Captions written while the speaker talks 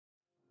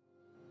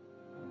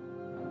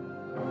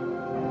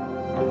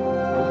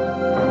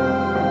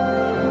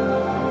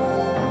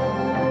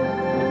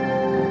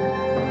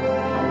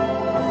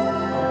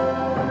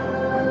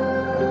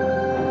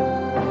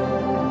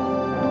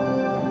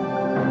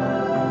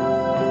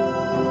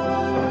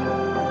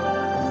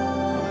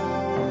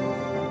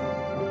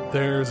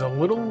There's a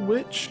little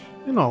witch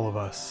in all of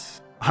us.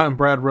 I'm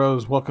Brad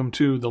Rose. Welcome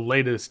to the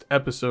latest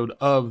episode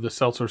of the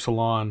Seltzer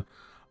Salon.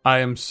 I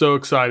am so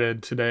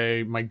excited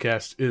today. My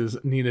guest is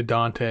Nina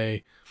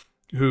Dante,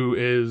 who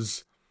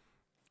is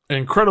an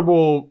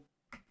incredible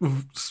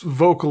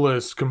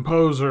vocalist,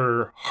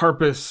 composer,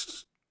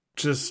 harpist,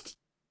 just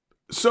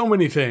so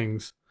many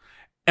things.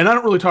 And I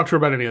don't really talk to her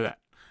about any of that.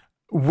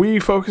 We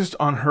focused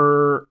on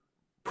her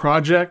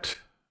project,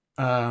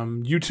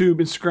 YouTube,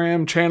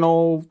 Instagram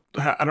channel,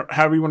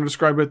 however you want to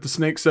describe it, The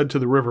Snake Said to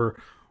the River,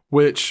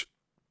 which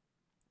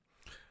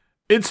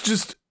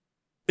it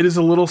is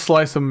a little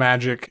slice of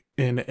magic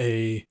in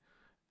a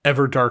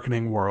ever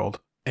darkening world.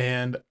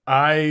 And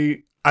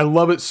I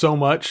love it so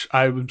much.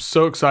 I'm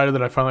so excited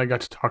that I finally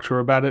got to talk to her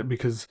about it,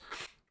 because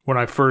when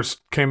I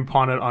first came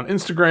upon it on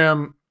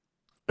Instagram,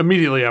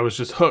 immediately I was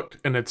just hooked.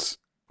 And it's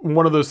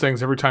one of those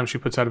things, every time she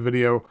puts out a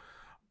video,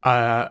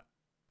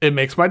 it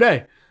makes my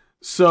day.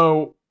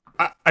 So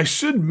I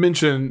should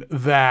mention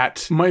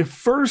that my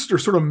first or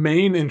sort of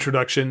main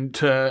introduction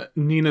to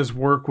Nina's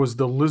work was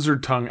the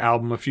Lizard Tongue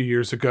album a few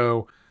years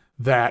ago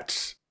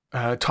that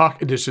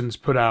Talk Editions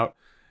put out.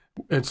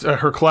 It's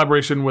her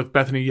collaboration with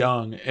Bethany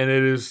Young, and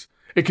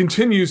it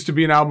continues to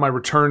be an album I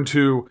return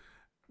to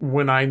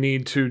when I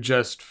need to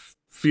just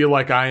feel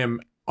like I am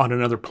on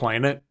another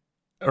planet,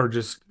 or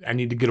just I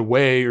need to get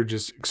away, or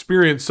just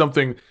experience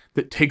something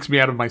that takes me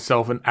out of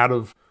myself and out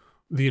of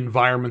the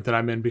environment that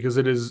I'm in, because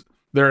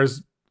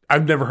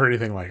I've never heard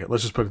anything like it.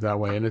 Let's just put it that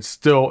way. And it's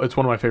one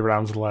of my favorite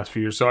albums of the last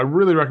few years. So I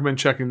really recommend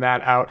checking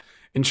that out.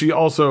 And she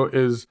also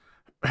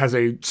has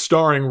a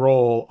starring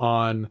role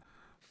on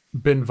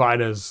Ben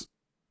Vida's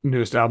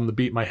newest album, The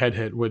Beat My Head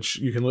Hit, which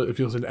you can, if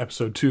you listen to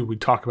episode 2, we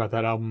talk about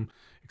that album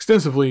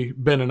extensively,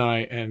 Ben and I,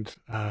 and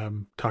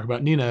talk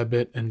about Nina a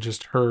bit and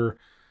just her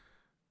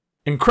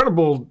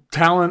incredible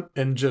talent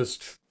and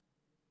just,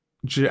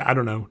 I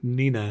don't know,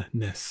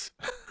 Nina-ness.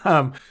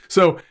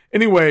 So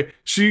anyway,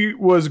 she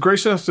was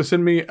gracious enough to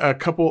send me a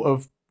couple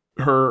of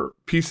her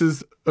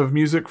pieces of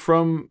music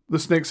from The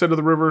Snake Said to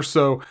the River.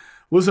 So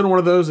listen to one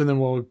of those and then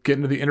we'll get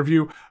into the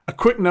interview. A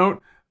quick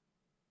note,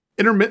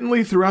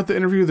 intermittently throughout the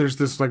interview, there's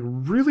this like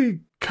really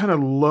kind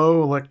of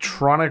low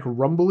electronic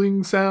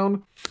rumbling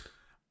sound.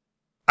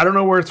 I don't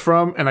know where it's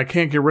from and I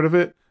can't get rid of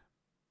it,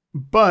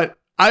 but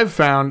I've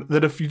found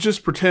that if you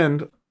just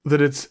pretend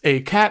that it's a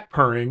cat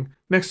purring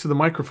next to the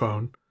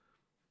microphone,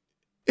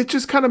 it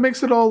just kind of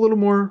makes it all a little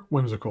more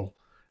whimsical.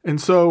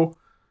 And so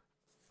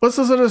let's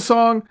listen to a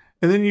song,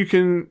 and then you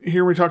can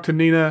hear me talk to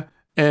Nina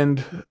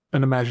and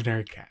an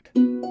imaginary cat. The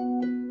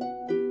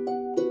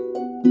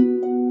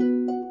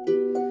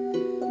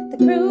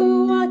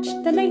crow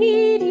watched the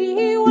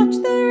lady,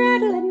 watched the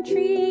rattling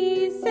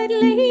trees, said,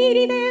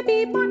 "Lady, there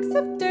be marks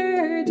of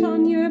dirt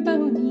on your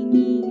bony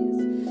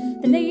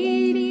knees." The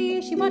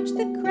lady, she watched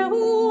the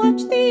crow,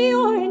 watched the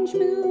orange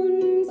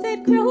moon,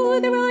 said, "Crow,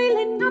 the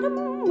roiling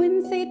autumn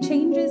wind say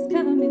change is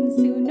coming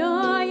soon.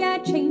 Oh yeah,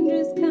 change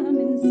is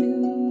coming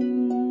soon."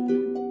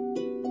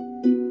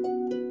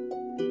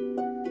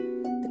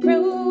 The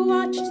crow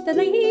watched the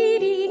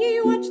lady,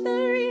 watched the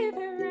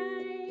river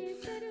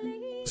rise, said,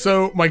 "Lady."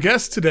 So my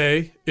guest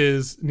today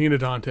is Nina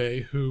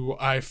Dante, who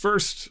I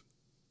first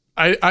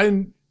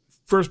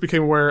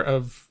became aware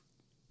of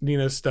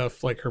Nina's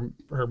stuff, like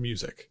her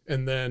music,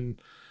 and then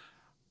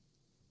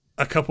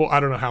I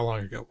don't know how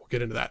long ago, we'll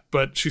get into that,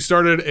 but she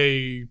started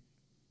a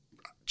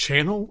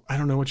channel. I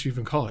don't know what you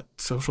even call it.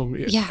 Social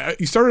media. Yeah.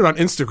 You started on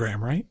Instagram,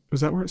 right? Was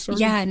that where it started?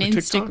 Yeah, an Or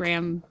TikTok?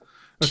 Instagram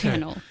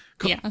channel.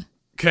 Yeah.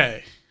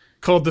 Okay.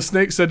 Called The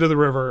Snake Said to the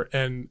River,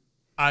 and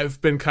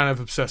I've been kind of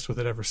obsessed with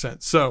it ever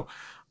since. So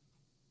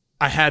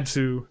I had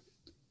to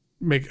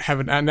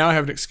now I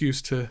have an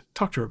excuse to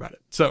talk to her about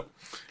it. So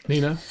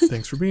Nina,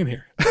 thanks for being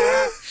here.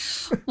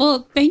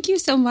 Well, thank you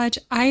so much.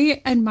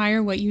 I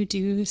admire what you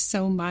do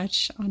so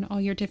much on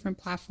all your different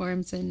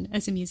platforms and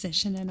as a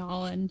musician and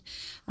all. And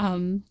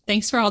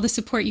thanks for all the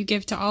support you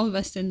give to all of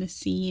us in the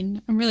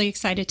scene. I'm really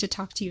excited to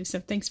talk to you. So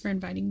thanks for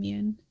inviting me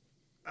in.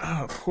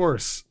 Oh, of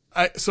course.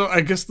 So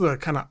I guess the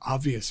kind of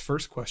obvious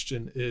first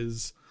question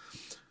is,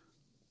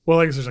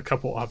 well, I guess there's a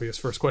couple obvious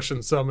first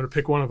questions, so I'm going to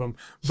pick one of them.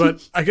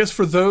 But I guess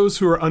for those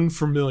who are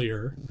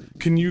unfamiliar,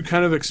 can you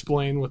kind of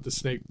explain what The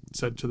Snake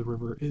Said to the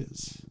River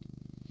is?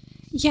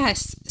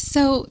 Yes.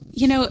 So,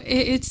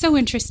 it's so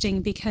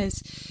interesting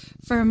because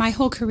for my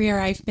whole career,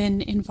 I've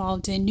been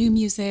involved in new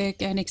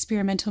music and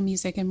experimental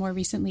music and more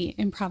recently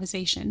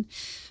improvisation.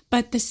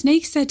 But The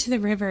Snake Said to the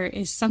River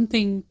is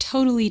something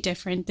totally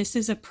different. This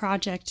is a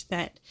project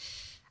that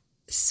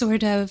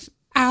sort of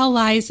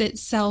allies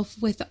itself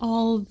with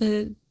all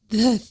the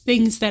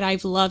things that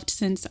I've loved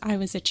since I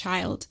was a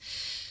child.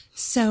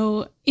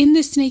 So in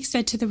The Snake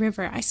Said to the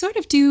River, I sort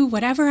of do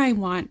whatever I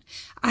want.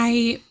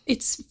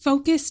 It's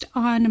focused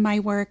on my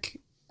work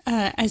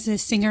as a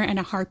singer and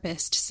a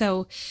harpist.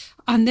 So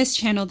on this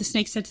channel, The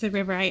Snake Said to the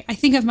River, I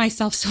think of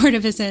myself sort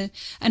of as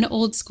an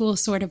old school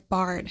sort of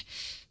bard.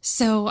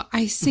 So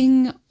I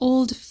sing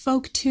old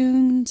folk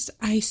tunes.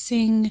 I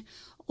sing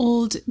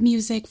old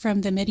music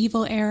from the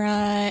medieval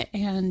era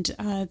and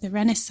the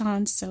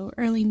Renaissance, so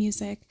early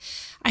music.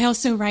 I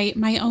also write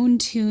my own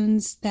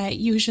tunes that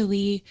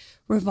usually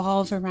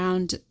revolve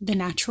around the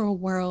natural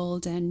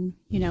world and,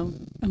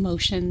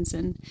 emotions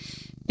and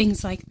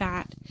things like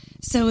that.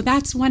 So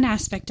that's one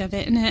aspect of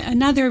it. And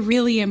another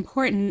really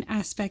important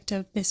aspect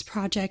of this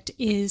project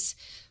is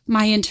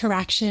my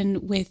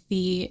interaction with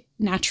the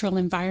natural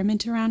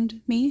environment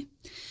around me.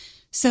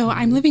 So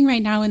I'm living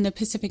right now in the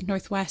Pacific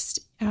Northwest,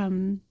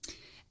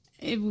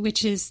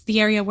 which is the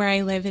area where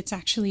I live. It's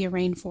actually a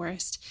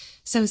rainforest.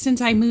 So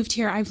since I moved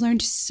here, I've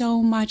learned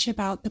so much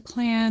about the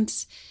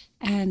plants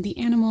and the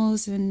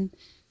animals and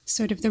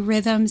sort of the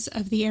rhythms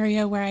of the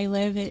area where I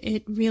live.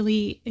 It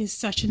really is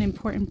such an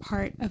important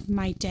part of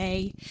my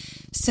day.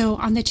 So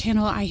on the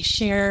channel, I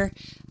share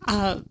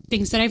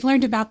things that I've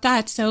learned about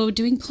that. So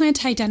doing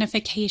plant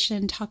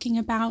identification, talking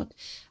about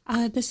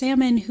the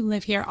salmon who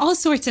live here, all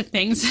sorts of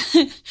things.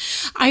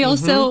 I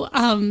also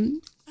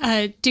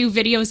do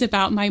videos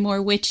about my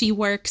more witchy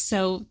work,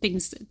 so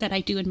things that I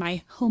do in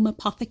my home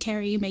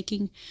apothecary,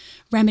 making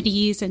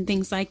remedies and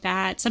things like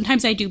that.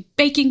 Sometimes I do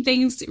baking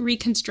things,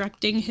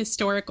 reconstructing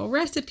historical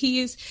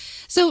recipes.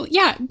 So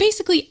yeah,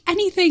 basically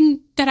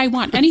anything that I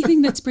want,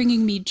 anything that's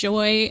bringing me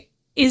joy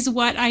is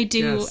what I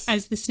do, yes.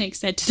 As the snake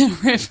said to the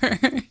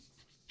river.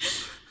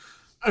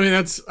 I mean,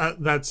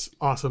 that's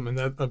awesome, and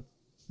that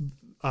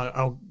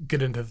I'll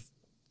get into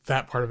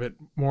that part of it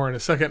more in a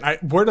second.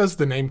 Where does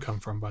the name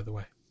come from, by the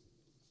way?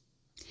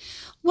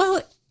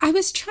 Well, I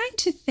was trying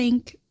to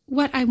think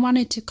what I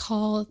wanted to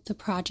call the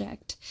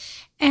project.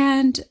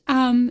 And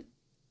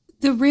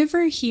the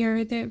river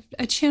here,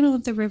 a channel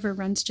of the river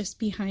runs just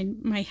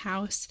behind my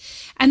house.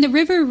 And the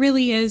river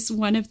really is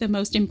one of the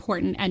most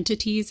important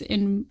entities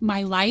in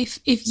my life.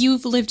 If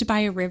you've lived by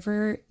a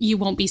river, you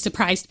won't be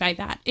surprised by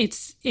that.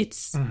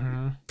 It's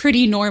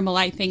pretty normal,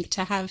 I think,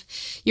 to have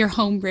your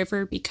home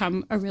river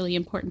become a really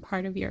important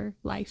part of your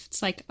life.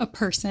 It's like a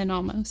person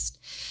almost.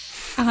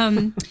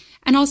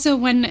 And also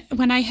when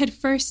I had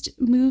first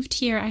moved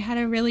here, I had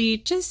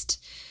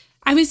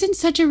I was in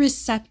such a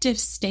receptive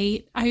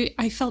state.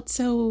 I felt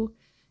so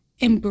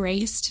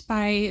embraced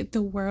by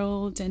the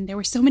world, and there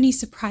were so many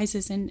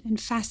surprises and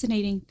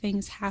fascinating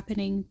things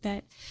happening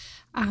that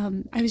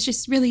I was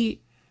just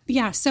really,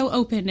 so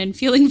open and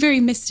feeling very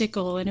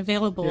mystical and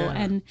available.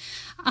 Yeah.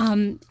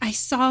 And I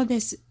saw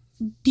this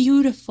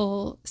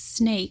beautiful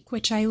snake,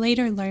 which I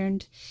later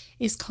learned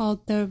is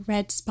called the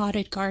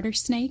red-spotted garter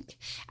snake.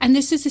 And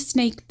this is a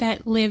snake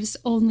that lives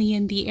only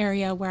in the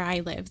area where I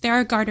live. There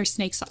are garter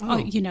snakes,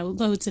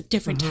 loads of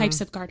different types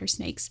of garter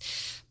snakes.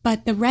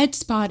 But the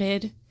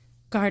red-spotted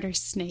garter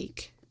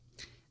snake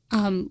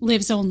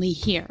lives only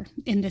here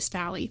in this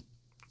valley.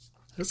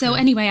 Okay. So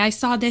anyway, I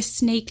saw this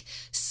snake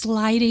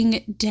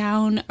sliding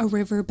down a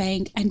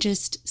riverbank and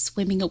just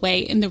swimming away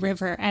in the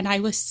river. And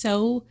I was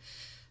so...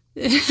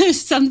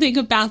 something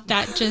about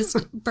that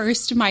just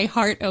burst my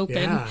heart open.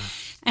 Yeah.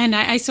 And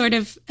I sort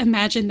of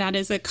imagined that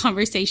as a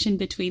conversation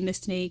between the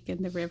snake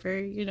and the river.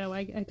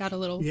 I got a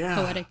little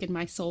poetic in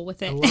my soul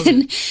with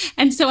it.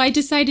 And so I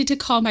decided to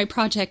call my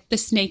project The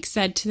Snake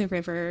Said to the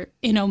River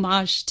in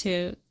homage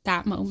to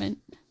that moment.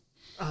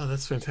 Oh,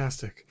 that's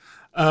fantastic.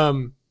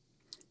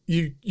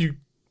 You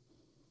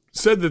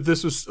said that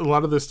this was, a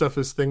lot of this stuff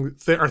is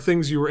are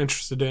things you were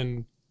interested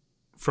in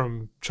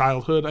from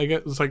childhood, I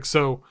guess. It's like,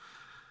 so...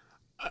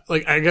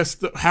 I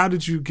guess, how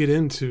did you get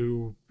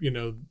into,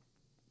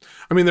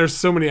 I mean, there's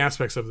so many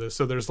aspects of this.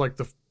 So there's like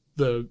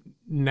the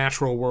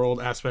natural world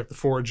aspect, the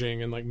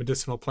foraging and like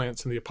medicinal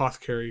plants and the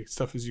apothecary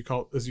stuff, as you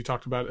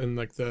talked about. And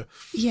like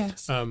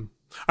yes.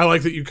 I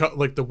like that you call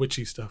like the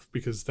witchy stuff,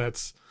 because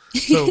that's,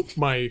 so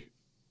my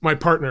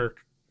partner,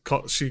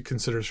 she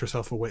considers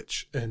herself a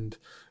witch and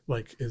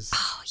like is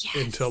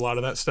into a lot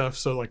of that stuff.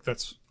 So like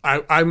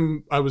I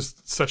was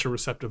such a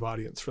receptive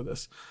audience for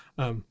this.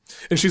 And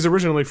she's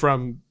originally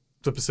from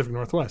the Pacific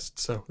Northwest.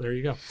 So there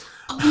you go.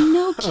 Oh,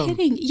 no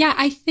kidding. Yeah,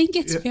 I think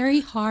it's very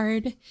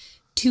hard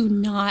to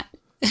not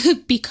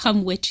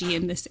become witchy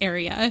in this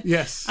area.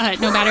 Yes.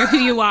 No matter who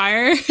you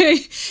are,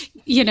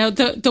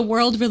 the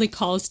world really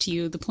calls to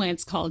you. The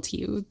plants call to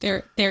you.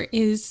 There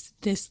is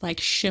this like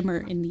shimmer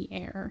in the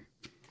air.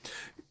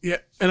 Yeah.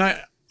 And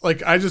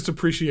I just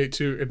appreciate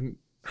too, and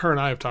her and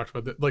I have talked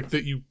about that, like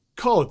that you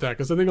call it that,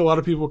 because I think a lot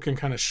of people can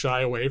kind of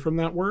shy away from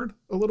that word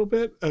a little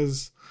bit,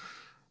 as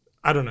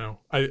I don't know.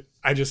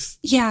 I just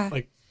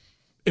like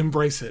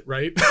embrace it,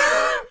 right?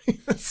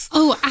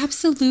 Oh,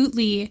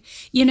 absolutely.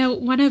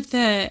 One of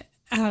the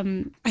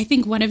I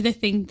think one of the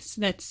things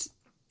that's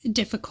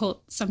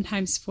difficult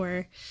sometimes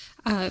for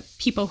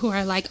people who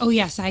are like, oh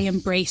yes, I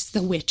embrace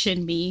the witch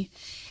in me,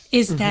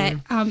 is that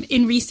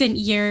in recent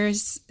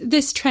years,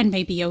 this trend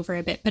may be over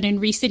a bit, but in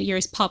recent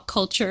years, pop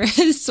culture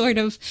has sort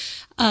of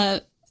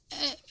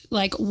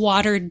like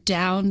watered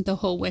down the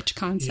whole witch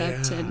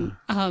concept. Yeah.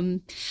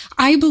 And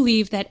I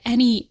believe that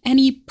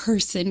any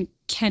person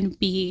can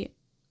be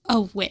a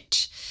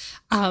witch.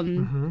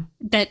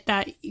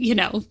 That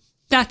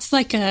that's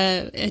like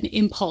an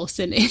impulse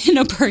in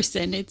a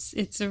person.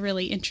 It's a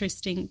really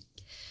interesting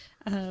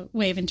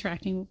way of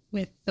interacting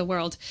with the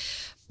world.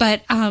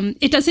 But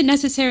it doesn't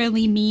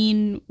necessarily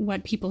mean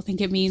what people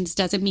think it means.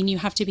 Doesn't mean you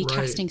have to be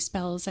casting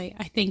spells.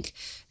 I think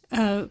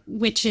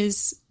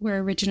witches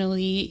were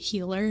originally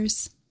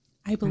healers,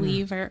 I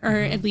believe, or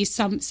at least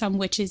some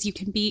witches. You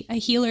can be a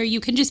healer.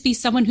 You can just be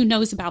someone who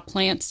knows about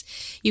plants.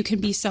 You can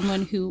be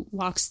someone who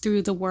walks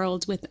through the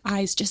world with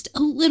eyes just a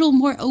little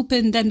more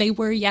open than they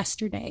were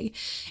yesterday.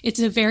 It's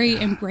a very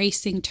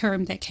embracing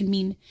term that can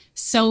mean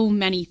so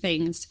many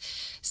things.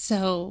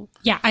 So,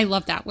 yeah, I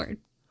love that word.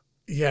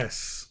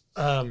 Yes.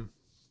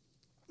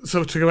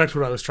 So to go back to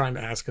what I was trying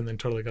to ask and then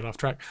totally got off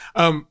track.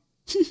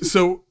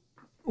 So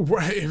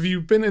have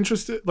you been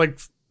interested, like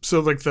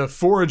the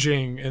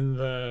foraging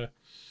and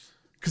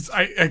because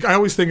I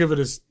always think of it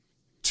as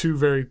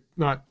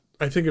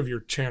I think of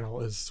your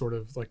channel as sort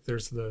of like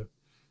there's the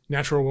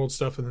natural world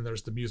stuff and then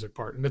there's the music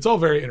part, and it's all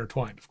very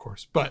intertwined, of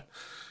course. But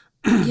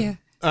yeah,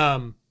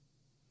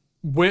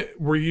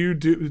 were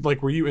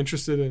you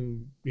interested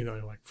in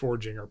like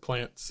foraging or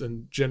plants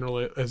and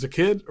generally as a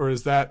kid, or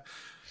is that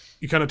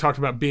you kind of talked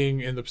about being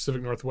in the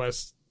Pacific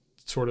Northwest,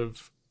 sort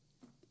of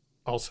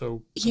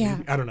also? Yeah,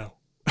 I don't know.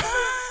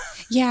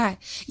 Yeah,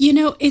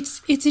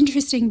 it's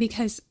interesting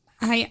because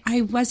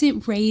I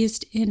wasn't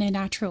raised in a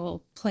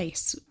natural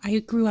place. I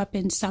grew up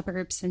in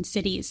suburbs and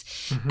cities.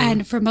 Mm-hmm.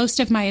 And for most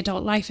of my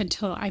adult life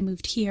until I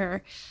moved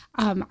here,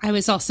 I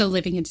was also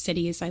living in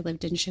cities. I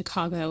lived in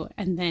Chicago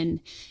and then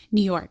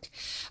New York.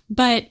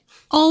 But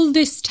all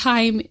this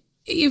time,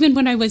 even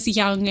when I was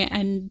young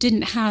and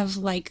didn't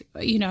have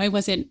I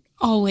wasn't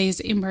always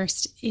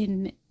immersed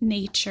in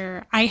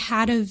nature, I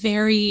had a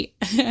very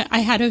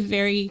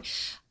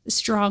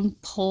strong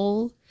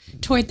pull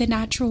toward the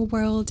natural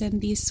world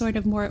and these sort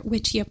of more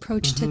witchy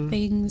approach to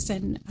things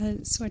and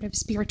a sort of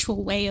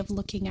spiritual way of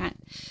looking at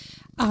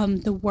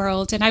the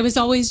world. And I was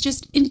always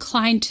just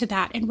inclined to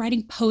that and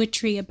writing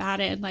poetry about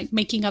it and like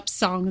making up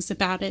songs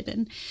about it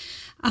and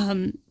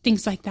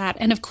things like that.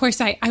 And of course,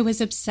 I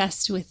was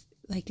obsessed with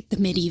like the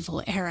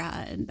medieval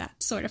era and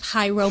that sort of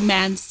high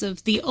romance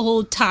of the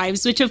old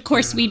times, which of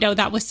course we know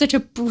that was such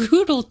a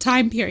brutal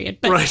time period.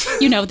 But,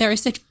 there are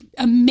such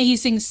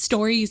amazing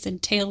stories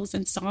and tales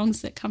and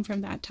songs that come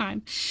from that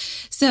time.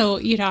 So,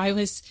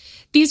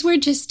 these were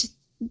just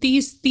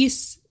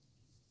these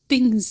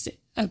things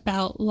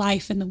about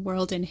life and the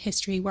world and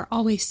history were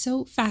always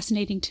so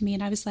fascinating to me.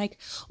 And I was like,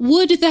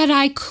 would that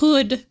I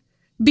could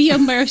be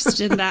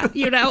immersed in that,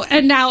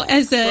 and now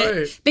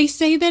they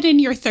say that in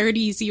your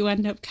 30s, you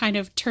end up kind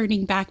of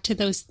turning back to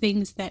those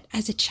things that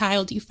as a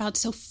child you found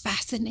so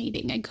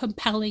fascinating and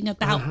compelling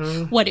about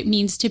what it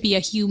means to be a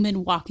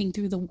human walking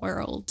through the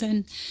world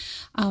and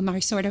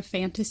our sort of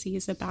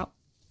fantasies about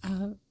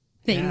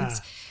things. Yeah.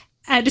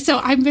 And so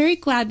I'm very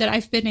glad that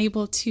I've been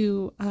able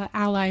to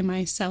ally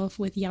myself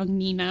with young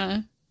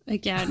Nina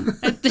again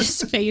at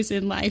this phase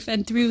in life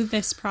and through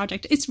this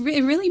project. It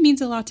really means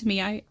a lot to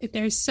me.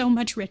 There's so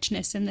much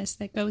richness in this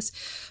that goes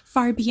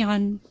far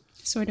beyond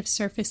sort of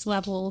surface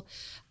level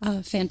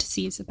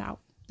fantasies about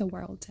the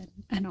world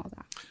and all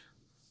that.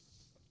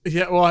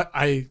 Yeah, well,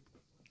 I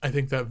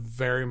think that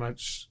very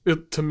much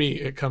to me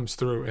it comes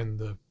through in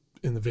the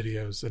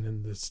videos and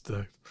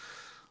in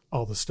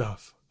all the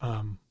stuff.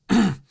 I'm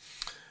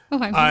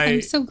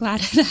so glad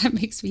that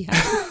makes me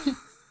happy.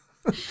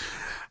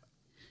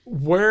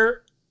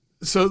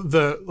 So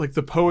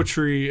the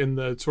poetry and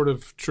the sort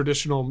of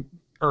traditional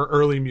or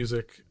early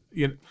music,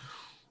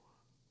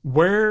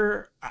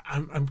 where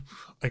I'm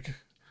like,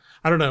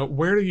 I don't know,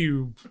 where do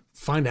you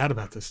find out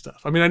about this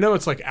stuff? I mean, I know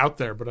it's like out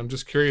there, but I'm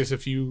just curious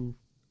if you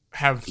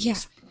have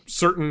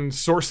certain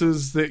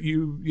sources that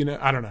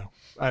I don't know.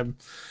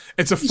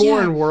 It's a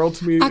foreign world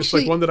to me. Actually, it's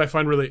like one that I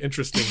find really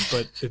interesting,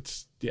 but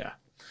it's,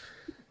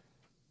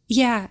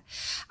 Yeah.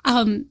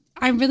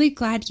 I'm really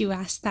glad you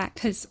asked that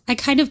because I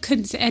kind of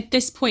at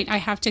this point, I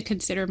have to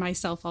consider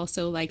myself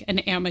also like an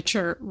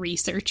amateur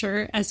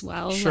researcher as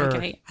well. Sure.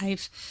 Like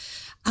I've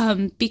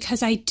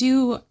because I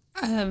do,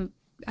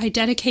 I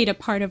dedicate a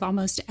part of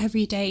almost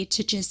every day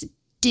to just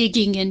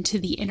digging into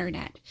the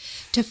internet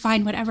to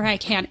find whatever I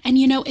can. And,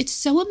 it's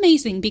so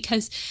amazing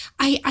because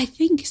I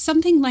think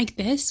something like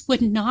this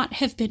would not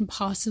have been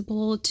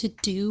possible to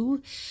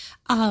do.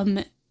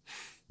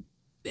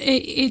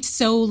 It's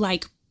so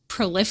like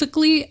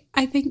prolifically,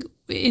 I think,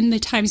 in the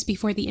times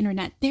before the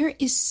internet. There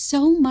is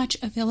so much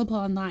available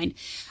online.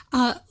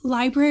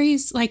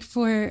 Libraries like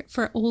for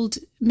old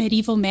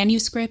medieval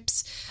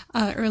manuscripts,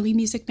 early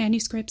music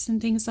manuscripts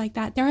and things like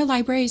that. There are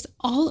libraries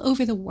all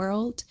over the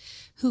world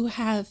who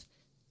have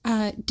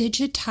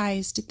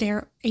digitized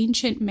their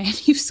ancient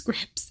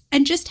manuscripts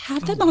and just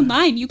have them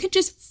online. You can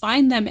just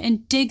find them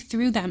and dig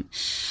through them.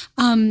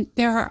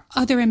 There are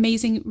other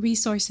amazing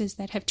resources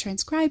that have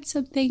transcribed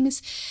some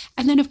things.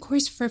 And then, of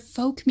course, for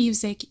folk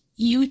music,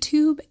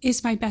 YouTube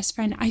is my best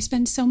friend. I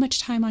spend so much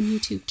time on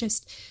YouTube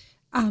just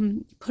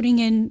putting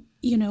in,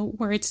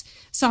 words,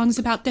 songs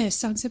about this,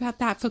 songs about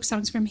that, folk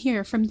songs from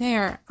here, from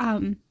there.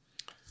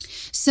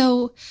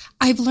 So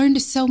I've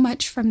learned so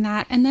much from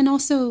that. And then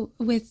also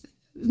with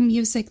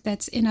music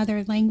that's in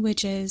other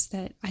languages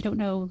that I don't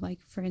know, like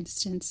for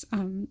instance,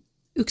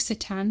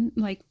 Uxatan,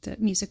 like the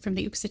music from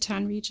the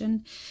Uxatan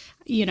region.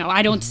 You know,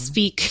 I don't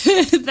speak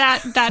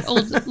that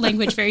old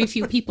language. Very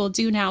few people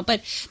do now,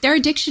 but there are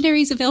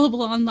dictionaries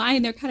available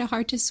online. They're kind of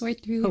hard to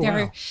sort through. There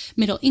are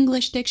Middle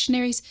English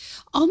dictionaries.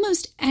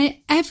 Almost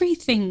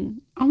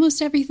everything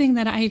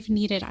that I've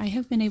needed, I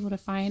have been able to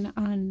find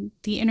on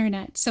the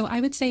internet. So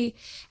I would say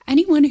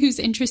anyone who's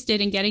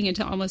interested in getting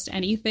into almost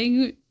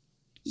anything,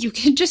 you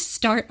can just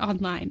start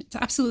online. It's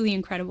absolutely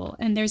incredible.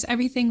 And there's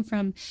everything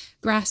from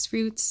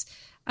grassroots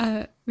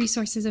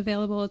resources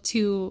available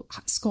to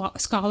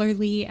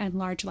scholarly and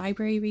large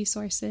library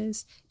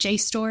resources.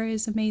 JSTOR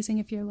is amazing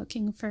if you're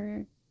looking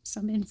for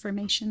some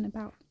information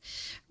about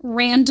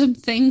random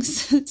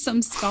things that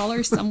some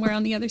scholar somewhere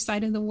on the other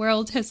side of the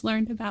world has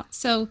learned about.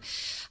 So,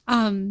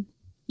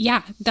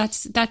 yeah,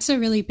 that's a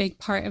really big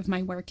part of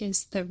my work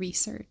is the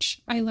research.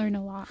 I learn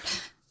a lot.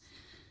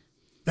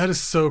 That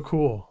is so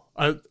cool.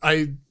 I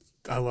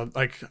love,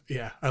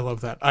 I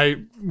love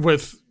that.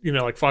 With,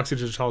 like Foxy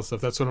Digital and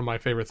stuff, that's one of my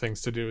favorite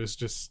things to do is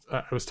just,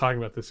 I was talking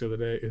about this the other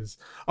day, is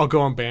I'll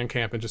go on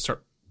Bandcamp and just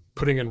start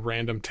putting in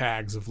random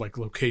tags of like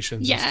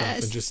locations and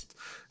stuff. And just,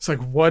 it's like,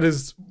 what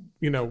is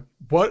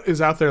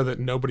out there that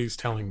nobody's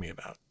telling me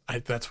about?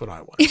 That's what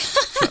I want.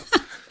 So.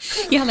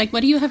 Yeah. Like,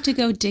 what do you have to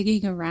go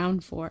digging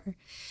around for?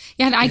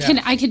 Yeah. And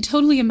I can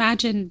totally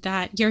imagine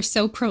that you're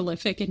so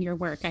prolific in your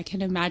work. I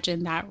can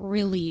imagine that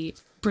really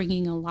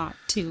bringing a lot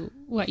to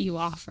what you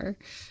offer.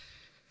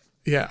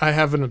 Yeah, I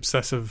have an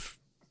obsessive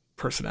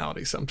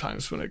personality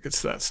sometimes when it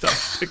gets to that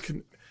stuff.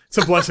 It's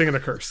a blessing and a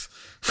curse.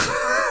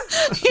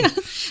 Yeah,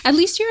 at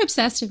least you're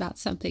obsessed about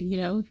something,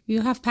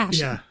 you have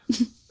passion. Yeah,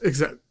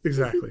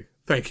 exactly.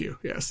 Thank you.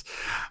 Yes.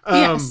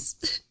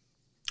 Yes.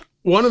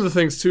 One of the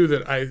things too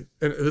that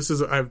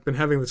I've been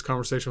having this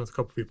conversation with a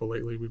couple people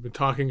lately. We've been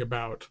talking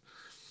about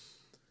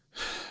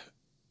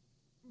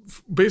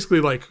basically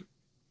like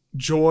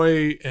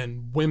joy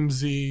and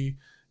whimsy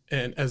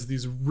and as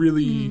these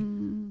really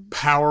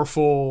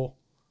powerful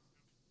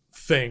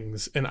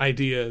things and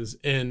ideas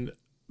in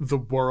the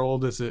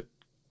world as it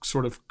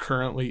sort of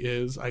currently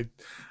is.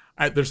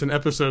 There's an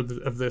episode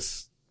of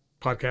this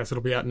podcast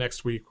that'll be out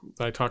next week.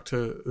 I talked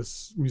to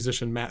this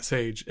musician, Matt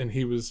Sage, and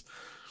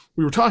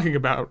we were talking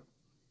about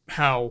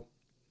how,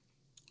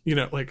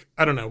 like,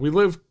 I don't know, we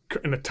live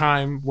in a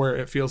time where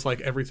it feels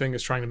like everything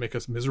is trying to make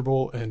us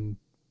miserable and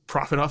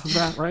profit off of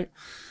that, right?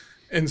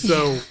 And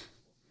so,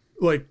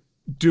 like,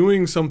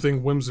 doing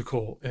something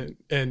whimsical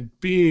and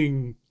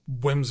being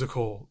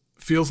whimsical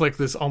feels like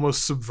this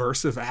almost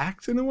subversive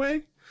act in a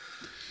way.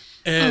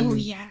 And, oh,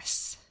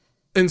 yes.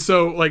 And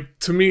so, like,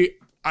 to me,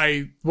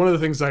 one of the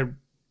things I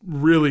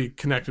really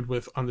connected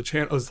with on the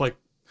channel is, like,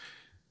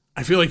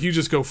 I feel like you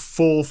just go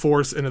full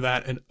force into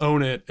that and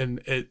own it.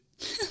 And it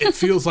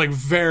feels, like,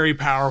 very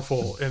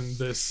powerful in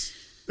this.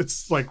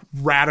 It's, like,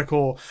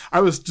 radical. I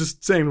was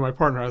just saying to my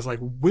partner, I was like,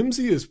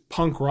 whimsy is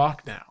punk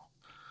rock now.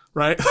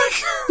 Right?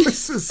 Like,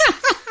 this is,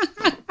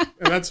 and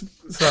that's,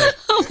 so.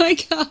 Oh my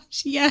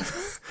gosh,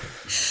 yes.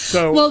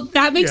 So, well,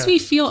 that makes me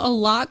feel a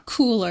lot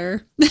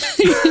cooler. Most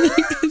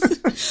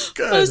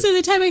of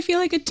the time I feel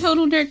like a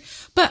total nerd.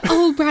 But,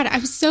 oh, Brad,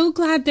 I'm so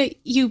glad that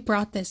you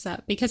brought this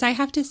up because I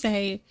have to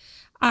say,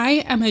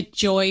 I am a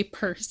joy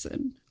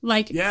person.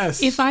 Like,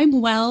 yes. If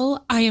I'm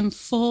well, I am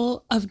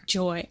full of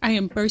joy. I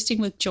am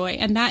bursting with joy.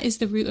 And that is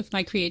the root of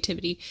my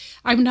creativity.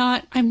 I'm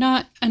not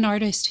an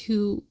artist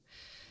who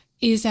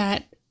is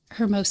at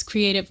her most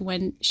creative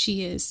when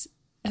she is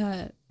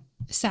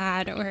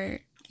sad or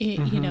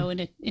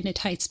in a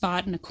tight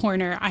spot in a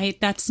corner.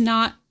 That's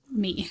not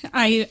me.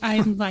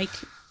 I'm like,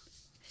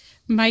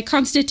 my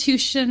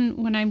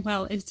constitution when I'm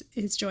well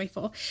is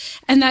joyful.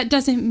 And that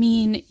doesn't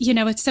mean,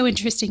 it's so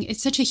interesting.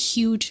 It's such a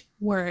huge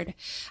word.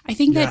 I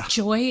think that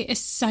joy is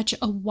such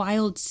a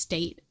wild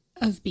state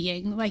of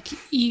being. Like,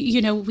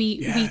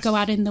 we go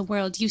out in the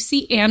world, you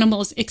see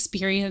animals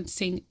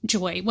experiencing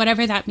joy,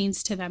 whatever that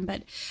means to them.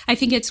 But I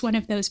think it's one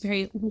of those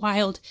very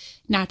wild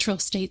natural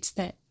states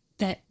that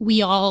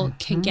we all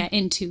can get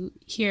into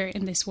here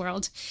in this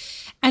world.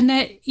 And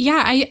that,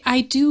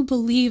 I do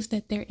believe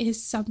that there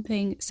is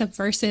something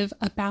subversive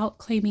about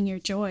claiming your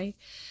joy.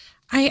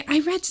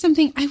 I read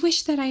something, I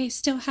wish that I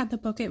still had the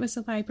book. It was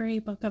a library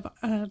book of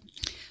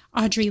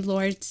Audre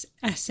Lorde's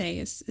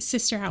essays,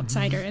 Sister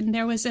Outsider. And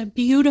there was a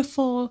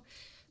beautiful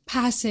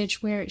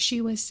passage where she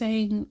was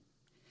saying,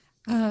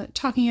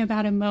 talking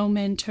about a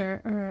moment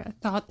or a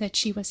thought that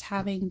she was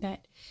having,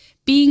 that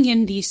being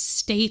in these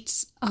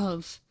states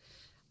of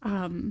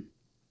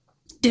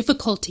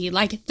difficulty,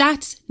 like,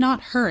 that's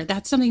not her.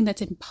 That's something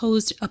that's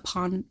imposed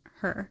upon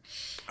her.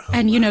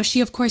 And,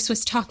 she, of course,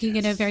 was talking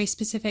in a very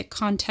specific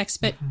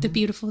context, but the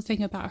beautiful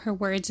thing about her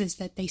words is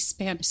that they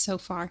span so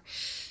far.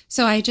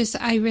 So I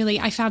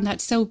found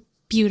that so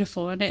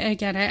beautiful. And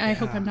again, I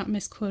hope I'm not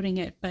misquoting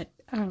it, but,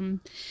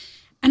 and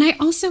I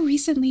also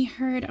recently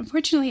heard,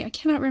 unfortunately, I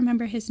cannot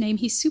remember his name.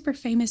 He's super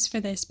famous for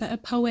this, but a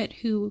poet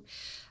who,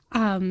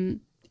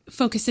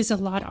 focuses a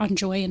lot on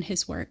joy in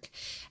his work.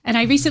 And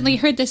I recently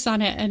heard this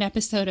on an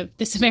episode of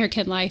This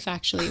American Life,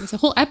 actually. It was a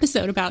whole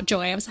episode about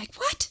joy. I was like,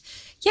 what?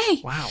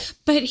 Yay. Wow.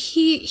 But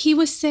he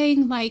was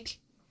saying, like,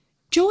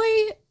 joy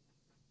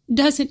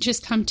doesn't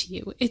just come to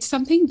you. It's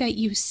something that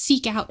you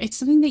seek out. It's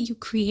something that you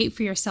create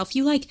for yourself.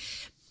 You like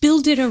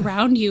build it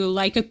around you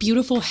like a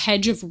beautiful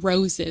hedge of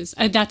roses.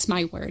 That's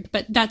my word,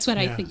 but that's what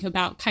I think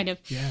about, kind of,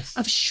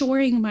 of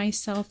shoring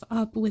myself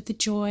up with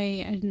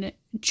joy and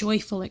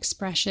joyful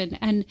expression,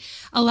 and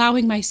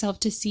allowing myself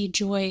to see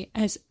joy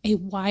as a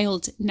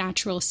wild,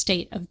 natural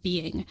state of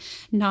being,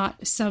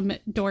 not some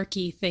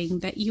dorky thing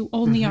that you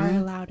only are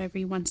allowed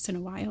every once in a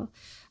while.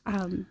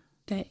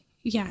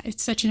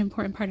 It's such an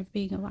important part of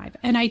being alive.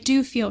 And I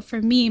do feel,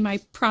 for me, my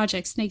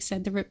project, Snake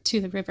Said to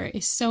the River,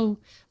 is so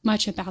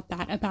much about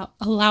that, about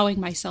allowing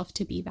myself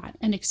to be that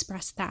and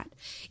express that.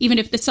 Even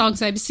if the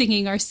songs I'm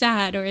singing are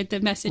sad, or the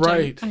message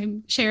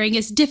I'm sharing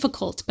is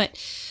difficult, but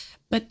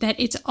that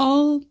it's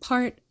all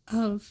part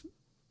of,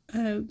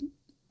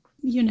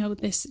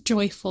 this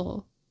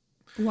joyful,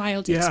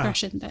 wild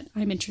expression that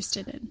I'm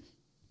interested in.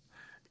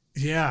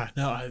 Yeah,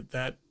 no,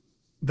 that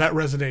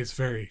resonates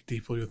very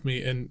deeply with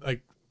me.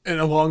 And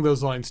along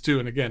those lines too,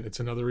 and again, it's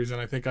another reason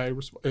I think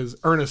is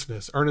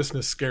earnestness.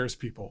 Earnestness scares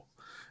people,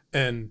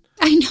 and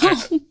I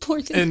know,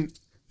 poor thing.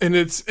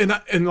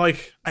 And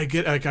like I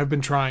get, like, I've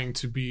been trying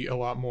to be a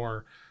lot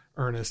more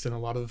earnest in a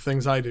lot of the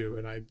things I do,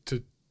 and I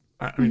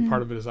mean,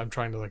 part of it is I'm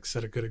trying to, like,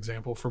 set a good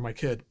example for my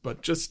kid,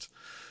 but just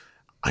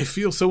I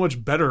feel so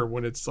much better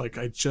when it's like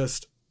I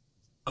just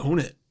own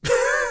it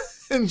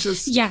and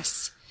just I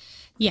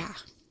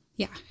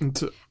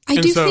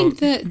do think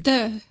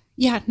that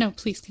no,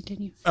 please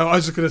continue. Oh, I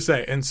was just going to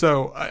say, and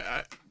so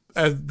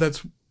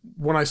that's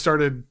when I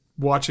started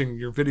watching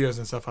your videos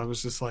and stuff, I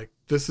was just like,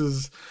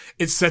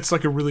 it sets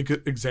like a really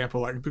good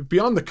example, like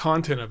beyond the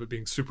content of it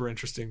being super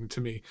interesting to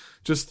me,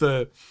 just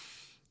the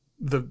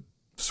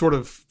sort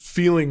of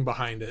feeling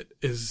behind it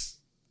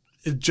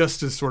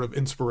just as sort of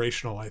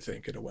inspirational, I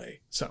think, in a way.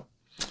 So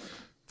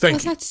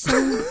thank you. That's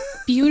so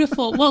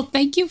beautiful. Well,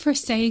 thank you for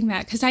saying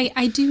that, because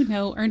I do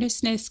know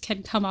earnestness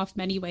can come off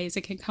many ways.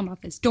 It can come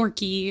off as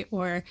dorky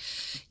or,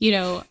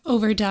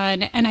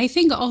 overdone. And I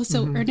think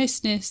also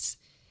earnestness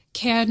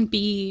can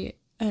be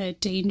a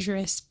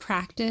dangerous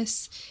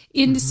practice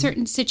in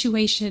certain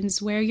situations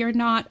where you're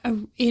not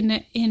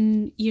in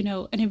an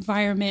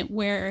environment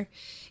where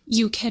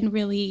you can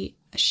really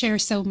share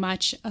so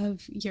much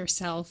of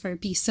yourself or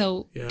be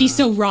so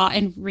raw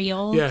and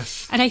real.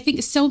 Yes. And I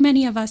think so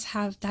many of us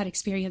have that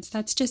experience.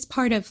 That's just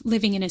part of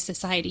living in a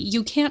society.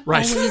 You can't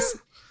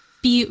always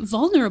be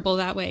vulnerable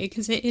that way,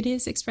 because it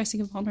is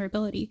expressing a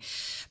vulnerability.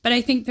 But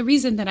I think the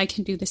reason that I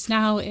can do this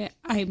now,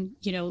 I'm,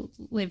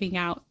 living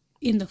out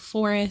in the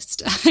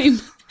forest.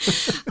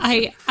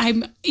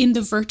 I'm in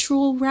the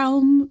virtual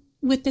realm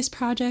with this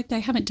project. I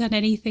haven't done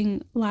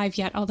anything live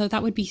yet, although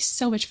that would be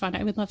so much fun.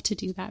 I would love to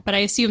do that. But I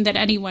assume that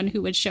anyone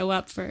who would show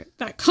up for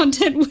that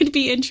content would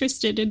be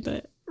interested in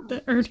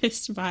the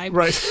earnest vibe.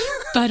 Right.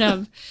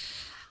 But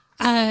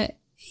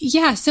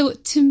so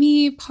to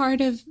me,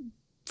 part of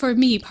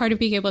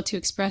being able to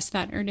express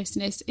that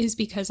earnestness is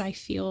because I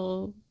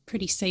feel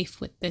pretty safe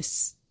with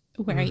this,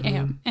 where I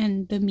am,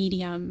 and the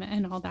medium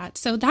and all that.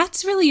 So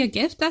that's really a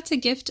gift. That's a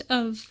gift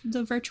of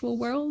the virtual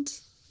world.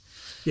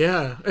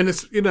 Yeah, and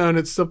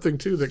it's something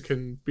too that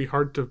can be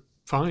hard to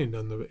find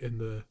in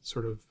the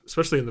sort of,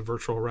 especially in the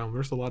virtual realm.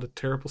 There's a lot of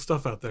terrible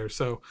stuff out there,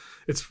 so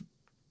it's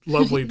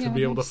lovely to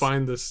be able to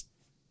find this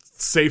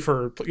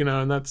safer,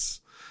 and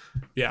that's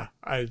I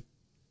don't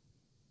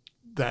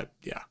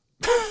know.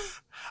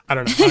 I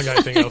don't got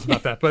anything else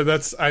about that, but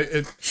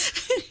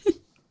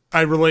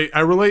I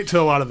relate to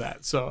a lot of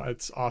that, so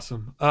it's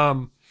awesome.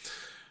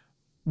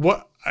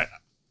 What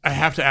I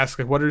have to ask,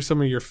 like, what are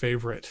some of your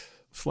favorite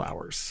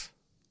flowers?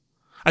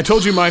 I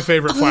told you my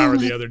favorite flower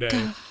the other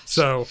day,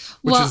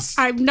 which is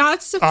I'm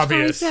not surprised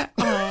obvious. At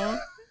all.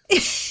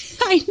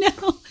 I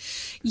know.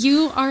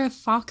 You are a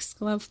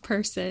foxglove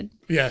person.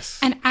 Yes.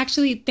 And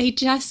actually, they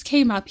just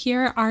came up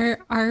here.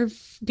 Our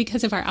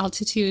because of our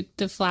altitude,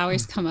 the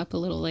flowers come up a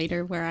little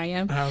later where I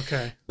am.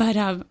 Okay. But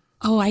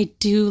I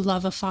do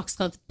love a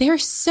foxglove. They're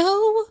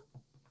so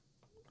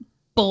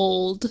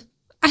bold.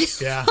 I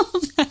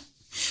love that.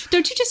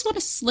 Don't you just want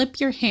to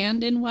slip your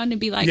hand in one and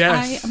be like,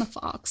 yes. I am a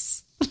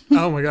fox?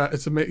 Oh my God.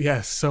 It's amazing.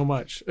 Yes, so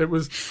much. It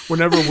was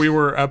whenever we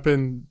were up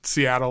in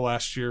Seattle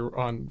last year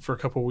for a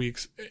couple of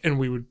weeks, and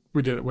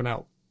went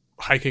out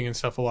hiking and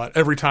stuff a lot.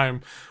 Every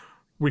time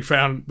we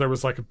found there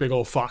was like a big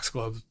old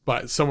foxglove,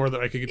 but somewhere that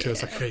I could get to,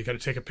 it's like, hey, you got to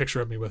take a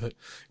picture of me with it.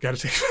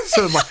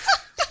 So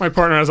my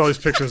partner has all these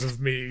pictures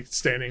of me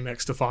standing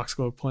next to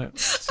foxglove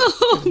plants. So,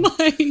 oh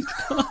my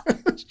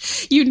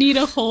gosh. You need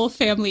a whole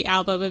family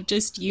album of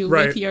just you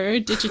with your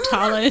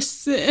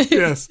digitalis.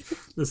 Yes,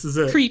 this is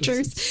it.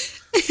 Creatures.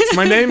 It's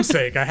my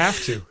namesake. I have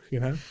to,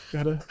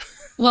 gotta.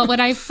 Well, when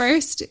I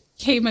first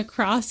came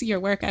across your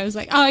work, I was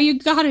like, oh, you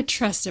gotta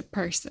trust a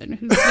person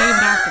who's named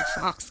after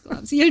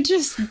foxgloves. You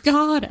just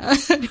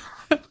gotta.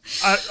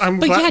 I'm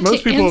But glad yeah,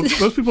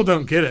 most people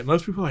don't get it.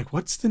 Most people are like,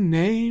 "What's the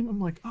name?" I'm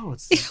like, "Oh,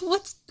 it's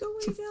what's going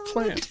a on?"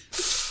 plant."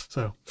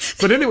 So,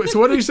 but anyway, so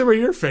what are some of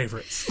your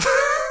favorites?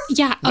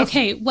 Yeah.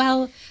 Okay.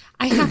 Well,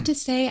 I have to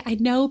say, I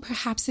know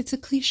perhaps it's a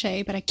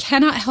cliche, but I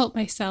cannot help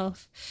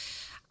myself.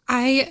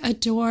 I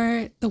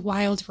adore the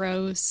wild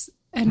rose.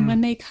 And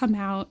when they come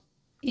out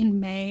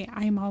in May,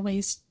 I'm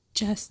always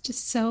just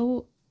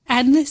so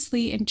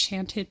endlessly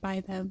enchanted by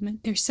them.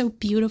 They're so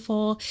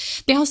beautiful.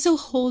 They also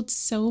hold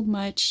so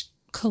much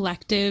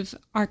collective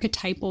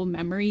archetypal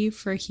memory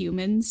for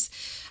humans,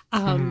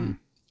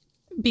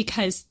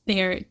 because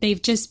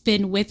they've just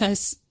been with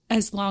us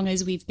as long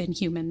as we've been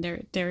human.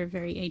 They're a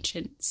very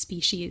ancient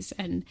species,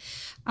 and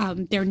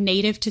they're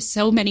native to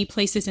so many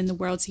places in the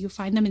world. So you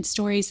find them in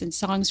stories and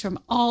songs from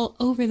all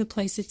over the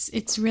place.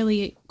 It's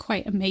really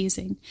quite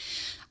amazing.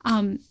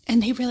 And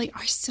they really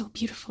are so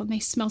beautiful, and they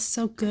smell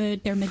so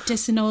good. They're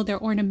medicinal, they're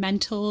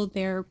ornamental,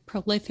 they're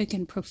prolific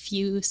and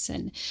profuse.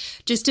 And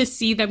just to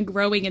see them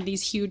growing in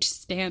these huge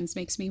stands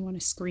makes me want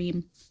to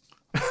scream.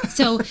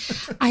 So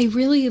I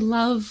really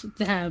love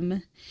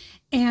them.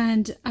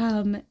 And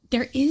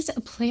there is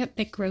a plant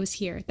that grows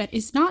here that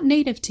is not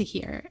native to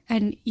here.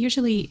 And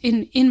usually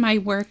in my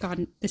work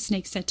on the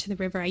Snake's Head to the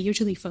River, I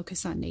usually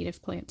focus on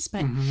native plants.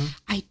 But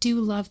I do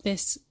love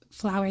this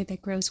flower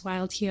that grows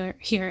wild here.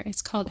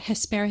 It's called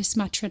Hesperus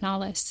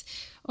matronalis,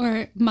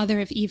 or Mother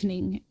of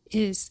Evening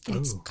is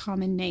its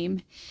common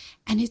name.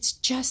 And it's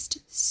just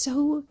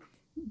so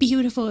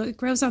beautiful. It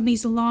grows on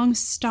these long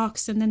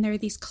stalks, and then there are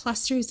these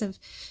clusters of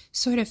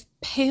sort of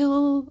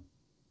pale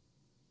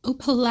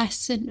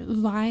opalescent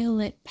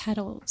violet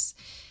petals,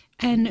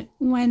 and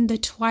when the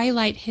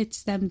twilight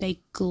hits them, they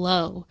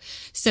glow.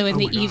 So in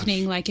the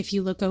evening, like if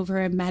you look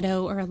over a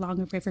meadow or along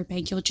a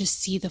riverbank, you'll just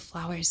see the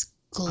flowers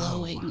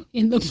glowing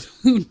in the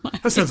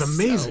moonlight. That sounds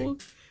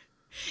amazing.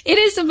 It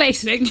is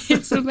amazing.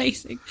 It's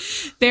amazing.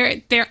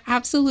 They're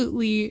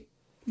absolutely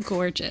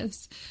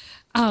gorgeous.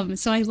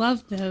 So I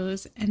love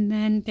those. And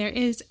then there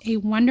is a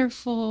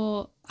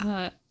wonderful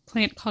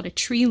plant called a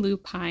tree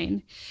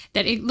lupine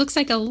that it looks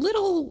like a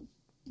little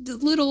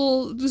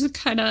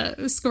kind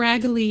of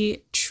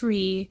scraggly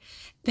tree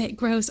that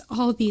grows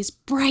all these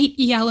bright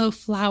yellow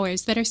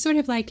flowers that are sort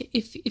of like,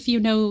 if you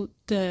know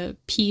the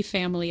pea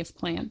family of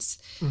plants,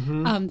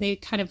 they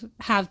kind of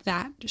have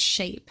that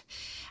shape.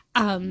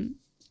 And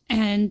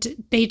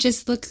they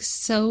just look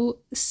so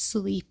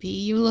sleepy.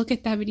 You look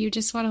at them and you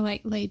just want to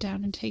like lay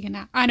down and take a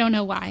nap. I don't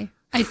know why.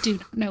 I do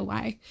not know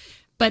why,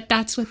 but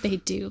that's what they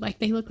do. Like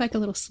they look like a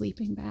little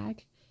sleeping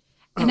bag.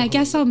 And I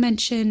guess I'll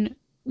mention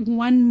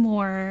one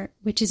more,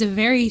 which is a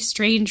very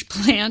strange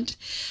plant,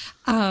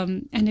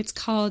 and it's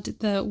called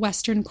the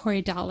Western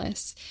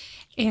Corydalis,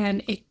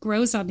 and it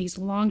grows on these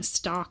long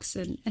stalks,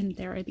 and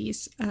there are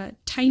these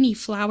tiny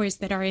flowers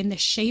that are in the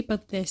shape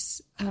of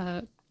this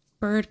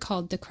bird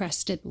called the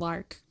crested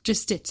lark,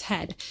 just its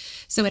head.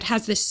 So it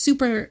has this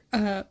super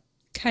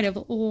kind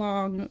of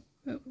long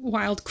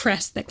wild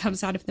crest that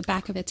comes out of the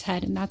back of its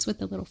head, and that's what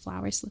the little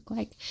flowers look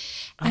like.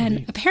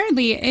 And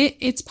apparently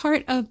it's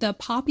part of the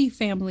poppy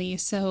family,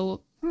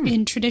 so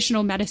in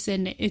traditional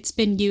medicine it's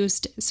been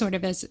used sort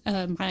of as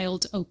a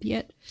mild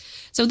opiate.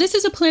 So this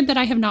is a plant that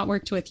I have not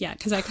worked with yet,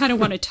 because I kind of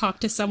want to talk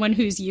to someone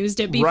who's used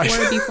it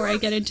before I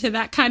get into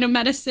that kind of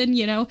medicine,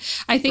 you know.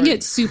 I think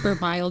it's super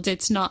mild.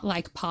 It's not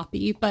like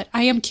poppy, but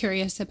I am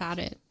curious about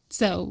it,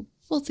 so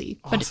we'll see.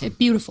 Awesome. But a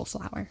beautiful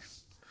flower.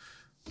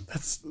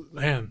 That's,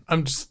 man,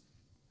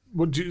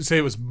 would you say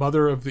it was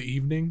Mother of the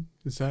Evening?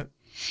 Is that?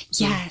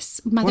 Yes,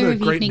 Mother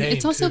of Evening.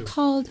 It's also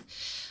called,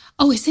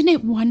 isn't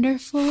it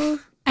wonderful?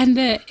 And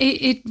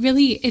it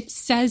really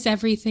says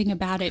everything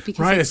about it,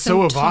 because it's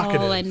so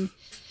evocative. Tall and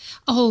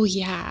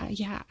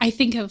yeah. I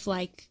think of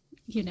like,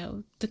 you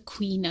know, the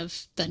Queen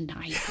of the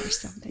Night or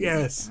something.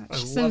 Yes, like that.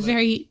 She's a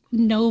very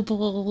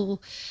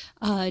noble,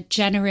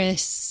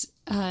 generous,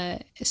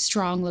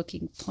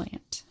 strong-looking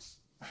plant.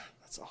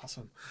 That's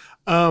awesome.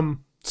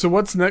 So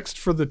what's next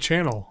for the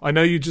channel? I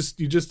know you just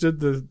did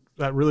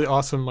that really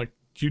awesome like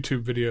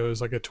YouTube video. Is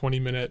like a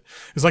 20-minute.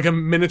 It's like a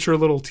miniature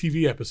little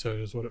TV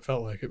episode. Is what it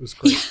felt like. It was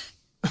great. Yeah.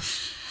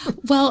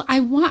 Well,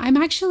 I'm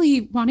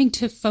actually wanting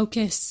to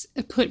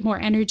put more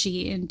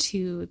energy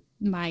into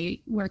my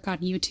work on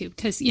YouTube,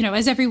 because, you know,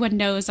 as everyone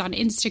knows, on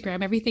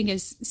Instagram, everything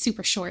is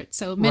super short.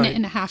 So a minute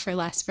and a half or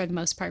less for the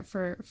most part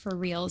for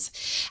reels.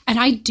 And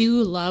I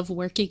do love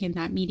working in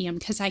that medium,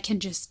 because I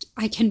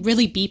can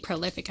really be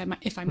prolific.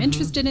 If I'm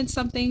interested in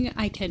something,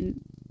 I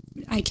can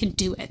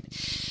do it.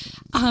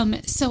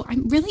 So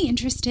I'm really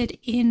interested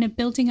in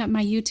building up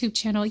my YouTube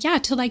channel. Yeah.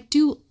 To like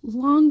do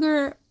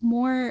longer,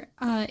 more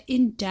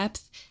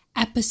in-depth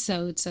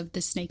episodes of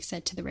The Snake's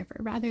Head to the River,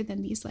 rather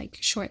than these like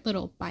short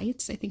little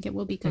bites. I think it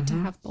will be good to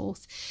have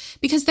both,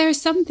 because there are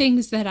some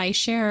things that I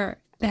share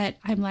that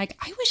I'm like,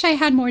 I wish I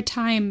had more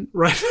time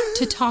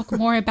to talk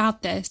more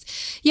about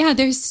this. Yeah,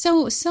 there's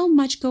so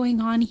much going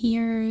on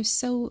here,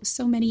 so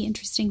many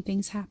interesting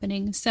things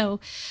happening. So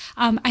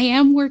I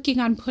am working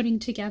on putting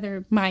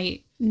together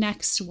my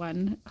next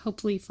one,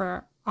 hopefully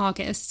for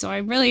August. So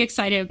I'm really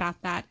excited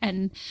about that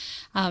and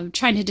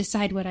trying to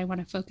decide what I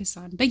want to focus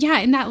on. But yeah,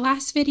 in that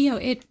last video,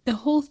 the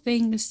whole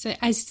thing,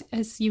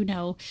 as you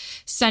know,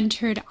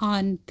 centered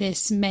on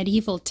this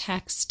medieval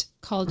text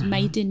called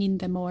Maiden in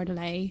the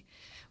Morley,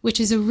 which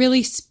is a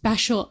really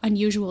special,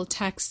 unusual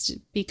text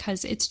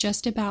because it's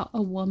just about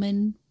a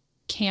woman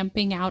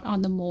camping out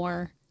on the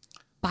moor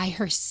by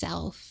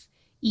herself,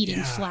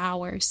 eating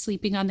flowers,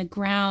 sleeping on the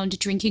ground,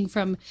 drinking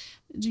from,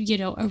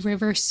 a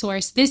river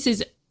source. This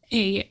is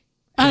an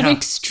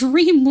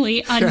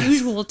extremely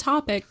unusual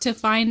topic to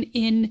find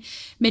in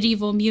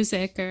medieval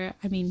music, or,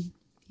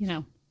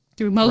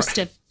 through most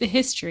of the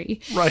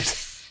history.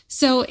 Right.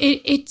 So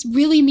it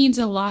really means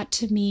a lot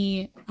to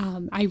me.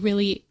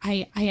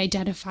 I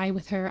identify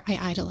with her. I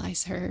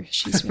idolize her.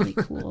 She's really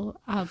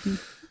cool.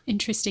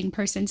 Interesting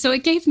person. So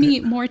it gave me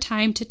more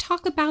time to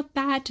talk about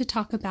that, to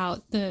talk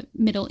about the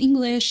Middle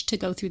English, to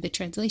go through the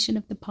translation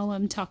of the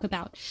poem, talk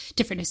about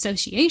different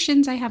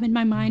associations I have in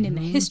my mind and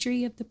the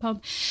history of the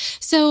poem.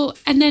 So,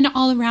 and then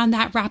all around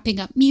that, wrapping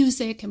up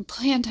music and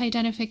plant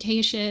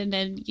identification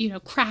and,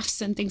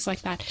 crafts and things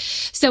like that.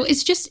 So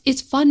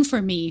it's fun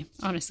for me,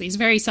 honestly. It's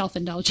very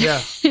self-indulgent.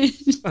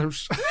 Yeah.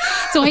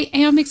 So I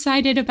am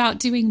excited about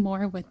doing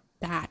more with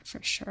that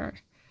for sure.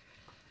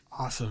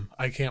 Awesome.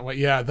 I can't wait.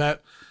 Yeah,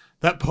 that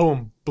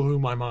poem blew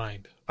my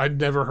mind. I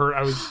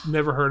was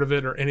never heard of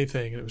it or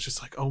anything. And it was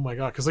just like, oh my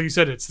God. Because like you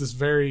said, it's this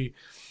very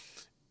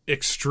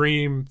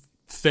extreme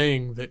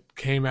thing that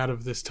came out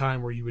of this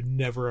time where you would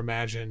never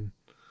imagine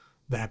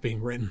that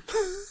being written.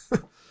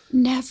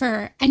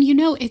 Never. And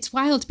it's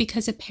wild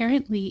because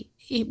apparently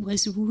it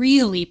was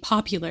really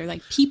popular.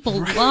 Like people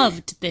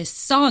loved this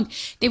song.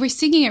 They were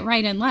singing it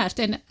right and left.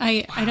 And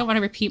I don't want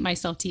to repeat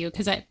myself to you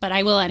but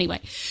I will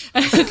anyway,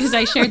 because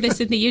I shared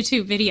this in the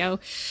YouTube video.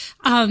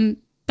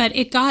 But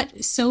it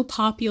got so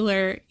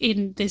popular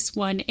in this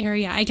one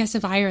area, I guess,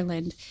 of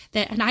Ireland,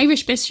 that an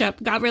Irish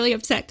bishop got really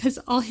upset because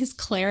all his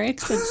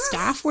clerics and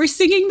staff were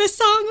singing the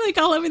song like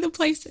all over the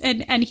place.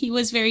 And he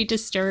was very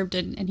disturbed.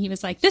 And he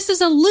was like, this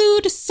is a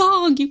lewd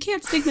song. You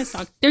can't sing this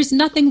song. There's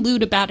nothing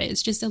lewd about it.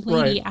 It's just a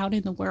lady out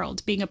in the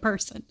world being a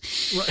person.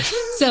 Right.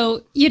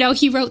 So,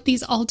 he wrote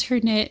these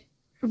alternate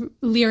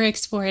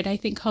lyrics for it, I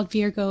think called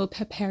Virgo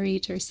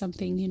Peperit or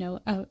something,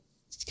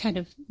 kind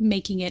of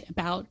making it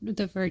about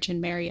the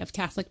Virgin Mary of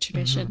Catholic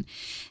tradition.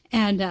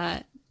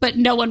 And but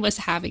no one was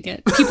having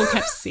it. People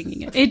kept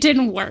singing it. It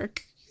didn't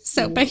work.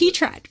 So but he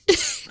tried.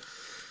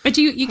 But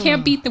you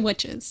can't beat the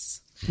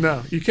witches.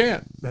 No, you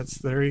can't.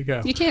 There you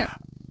go. You can't.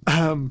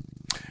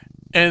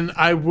 And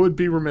I would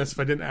be remiss if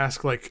I didn't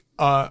ask, like,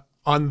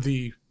 on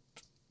the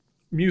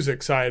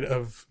music side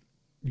of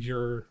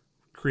your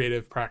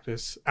creative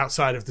practice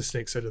outside of the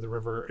Snake Side of the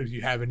River, do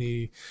you have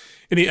any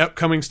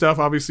upcoming stuff?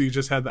 Obviously you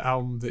just had the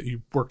album that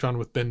you worked on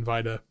with Ben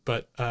Vida,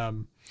 but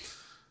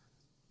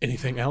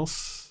anything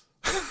else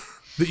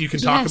that you can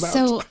talk about?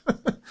 So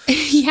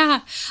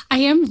yeah, I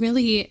am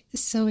really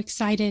so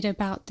excited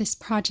about this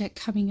project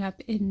coming up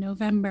in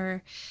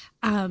November.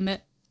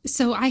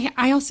 So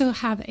I also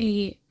have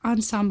a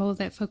ensemble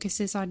that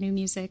focuses on new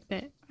music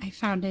that I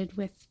founded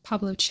with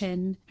Pablo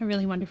Chin, a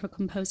really wonderful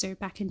composer,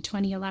 back in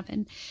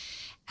 2011.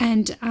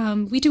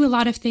 And we do a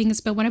lot of things,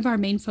 but one of our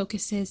main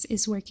focuses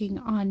is working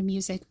on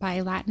music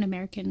by Latin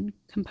American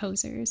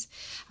composers.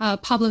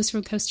 Pablo's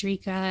from Costa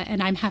Rica,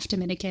 and I'm half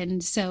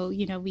Dominican. So,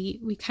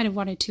 we kind of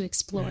wanted to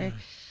explore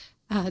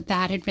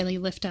that and really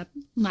lift up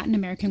Latin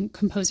American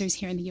composers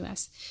here in the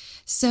U.S.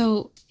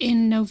 So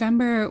in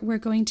November, we're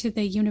going to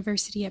the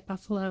University at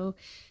Buffalo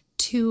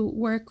to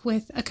work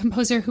with a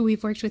composer who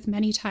we've worked with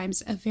many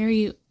times, a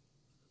very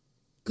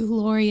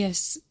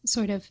glorious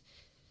sort of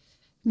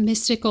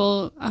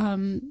mystical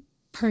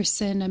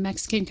person, a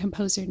Mexican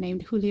composer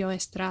named Julio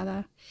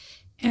Estrada.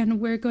 And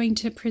we're going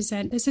to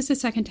present, this is the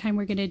second time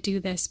we're going to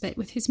do this, but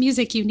with his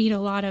music, you need a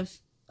lot of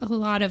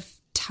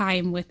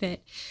time with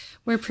it.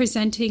 We're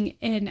presenting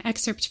an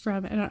excerpt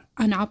from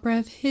an opera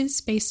of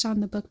his based on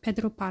the book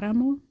Pedro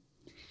Páramo.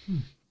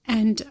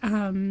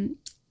 And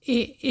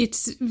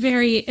it's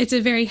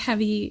a very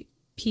heavy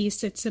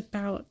piece. It's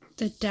about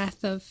the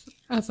death of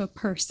a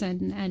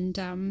person,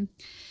 and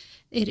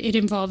it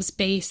involves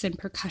bass and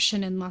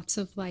percussion and lots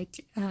of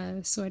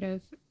sort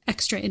of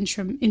extra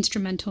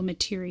instrumental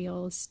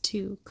materials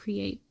to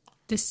create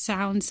the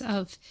sounds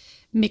of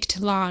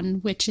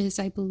Mictlan, which is,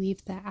 I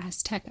believe, the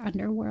Aztec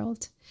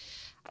underworld.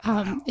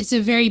 It's a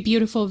very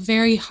beautiful,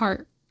 very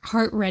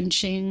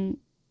heart-wrenching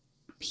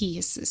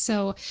piece.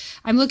 So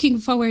I'm looking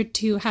forward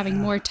to having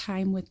more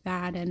time with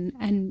that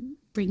and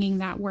bringing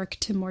that work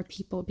to more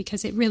people,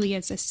 because it really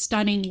is a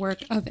stunning work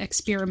of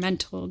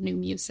experimental new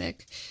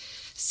music.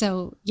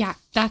 So yeah,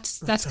 that's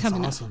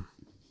coming awesome.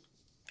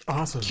 up.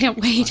 Awesome. Can't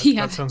wait.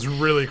 That sounds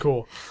really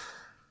cool.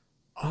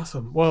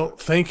 Awesome. Well,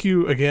 thank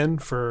you again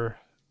for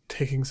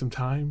taking some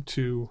time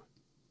to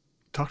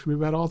talk to me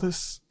about all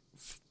this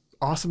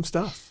awesome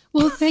stuff.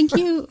 Well, thank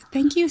you.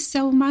 Thank you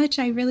so much.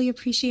 I really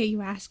appreciate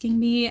you asking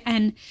me.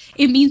 And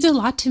it means a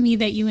lot to me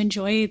that you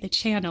enjoy the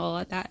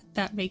channel.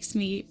 That makes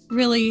me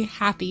really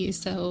happy.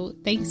 So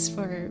thanks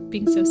for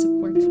being so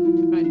supportive and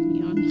inviting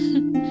me on.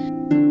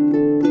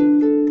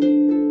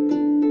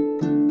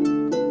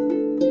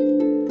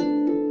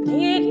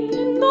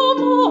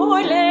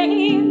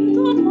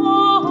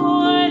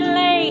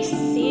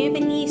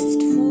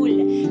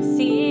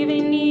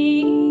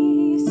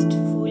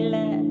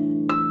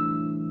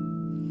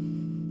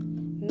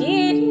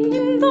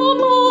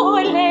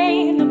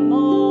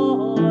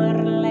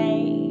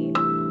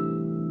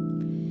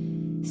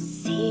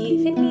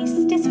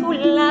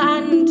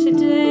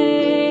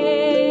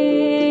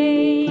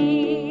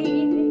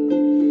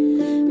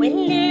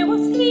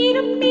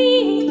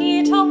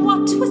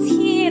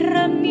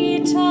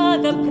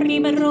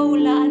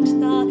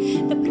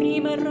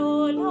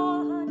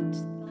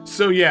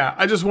 So yeah,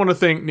 I just want to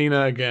thank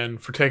Nina again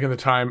for taking the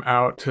time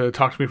out to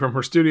talk to me from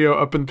her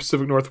studio up in the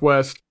Pacific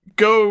Northwest.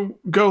 Go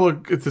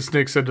look at the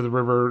Snake's Head to the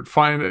River.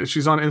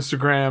 She's on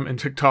Instagram and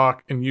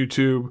TikTok and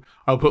YouTube.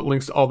 I'll put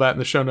links to all that in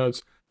the show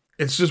notes.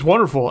 It's just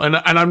wonderful. And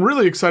I'm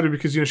really excited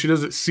because, she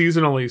does it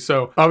seasonally.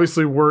 So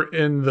obviously we're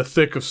in the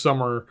thick of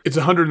summer. It's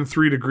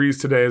 103 degrees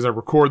today as I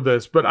record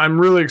this, but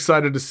I'm really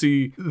excited to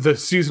see the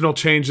seasonal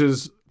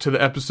changes to the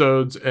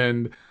episodes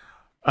and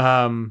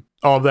all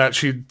of that.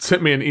 She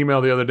sent me an email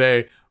the other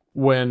day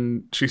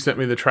when she sent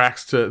me the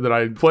tracks that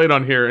I played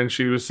on here, and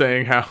she was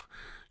saying how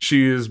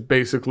she is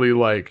basically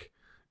like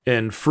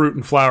in fruit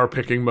and flower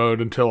picking mode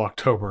until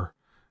October.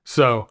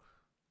 So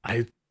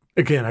I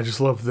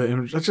just love the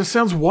image. That just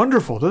sounds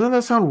wonderful. Doesn't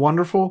that sound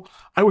wonderful?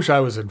 I wish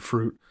I was in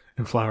fruit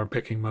and flower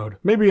picking mode.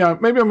 Maybe I'm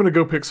going to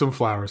go pick some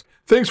flowers.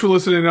 Thanks for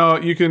listening.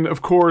 You can,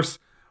 of course,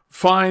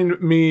 find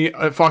me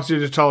at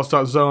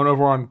foxydigitalis.zone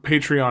over on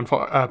Patreon,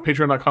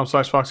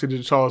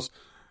 patreon.com/foxydigitalis.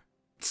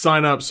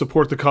 Sign up,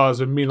 support the cause.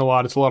 It mean a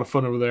lot. It's a lot of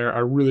fun over there. I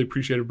really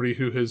appreciate everybody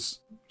who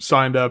has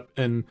signed up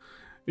and,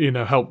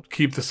 helped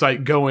keep the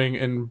site going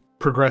and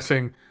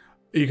progressing.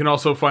 You can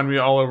also find me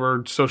all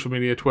over social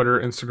media, Twitter,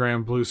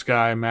 Instagram, Blue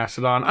Sky,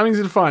 Mastodon. I'm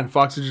easy to find.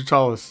 Foxy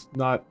Digitalis,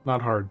 not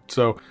hard.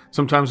 So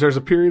sometimes there's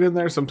a period in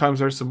there. Sometimes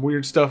there's some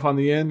weird stuff on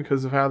the end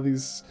because of how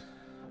these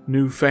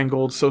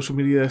newfangled social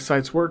media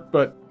sites work.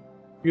 But,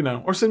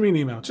 or send me an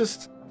email.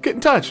 Just get in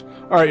touch.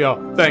 All right,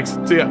 y'all. Thanks.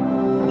 See ya.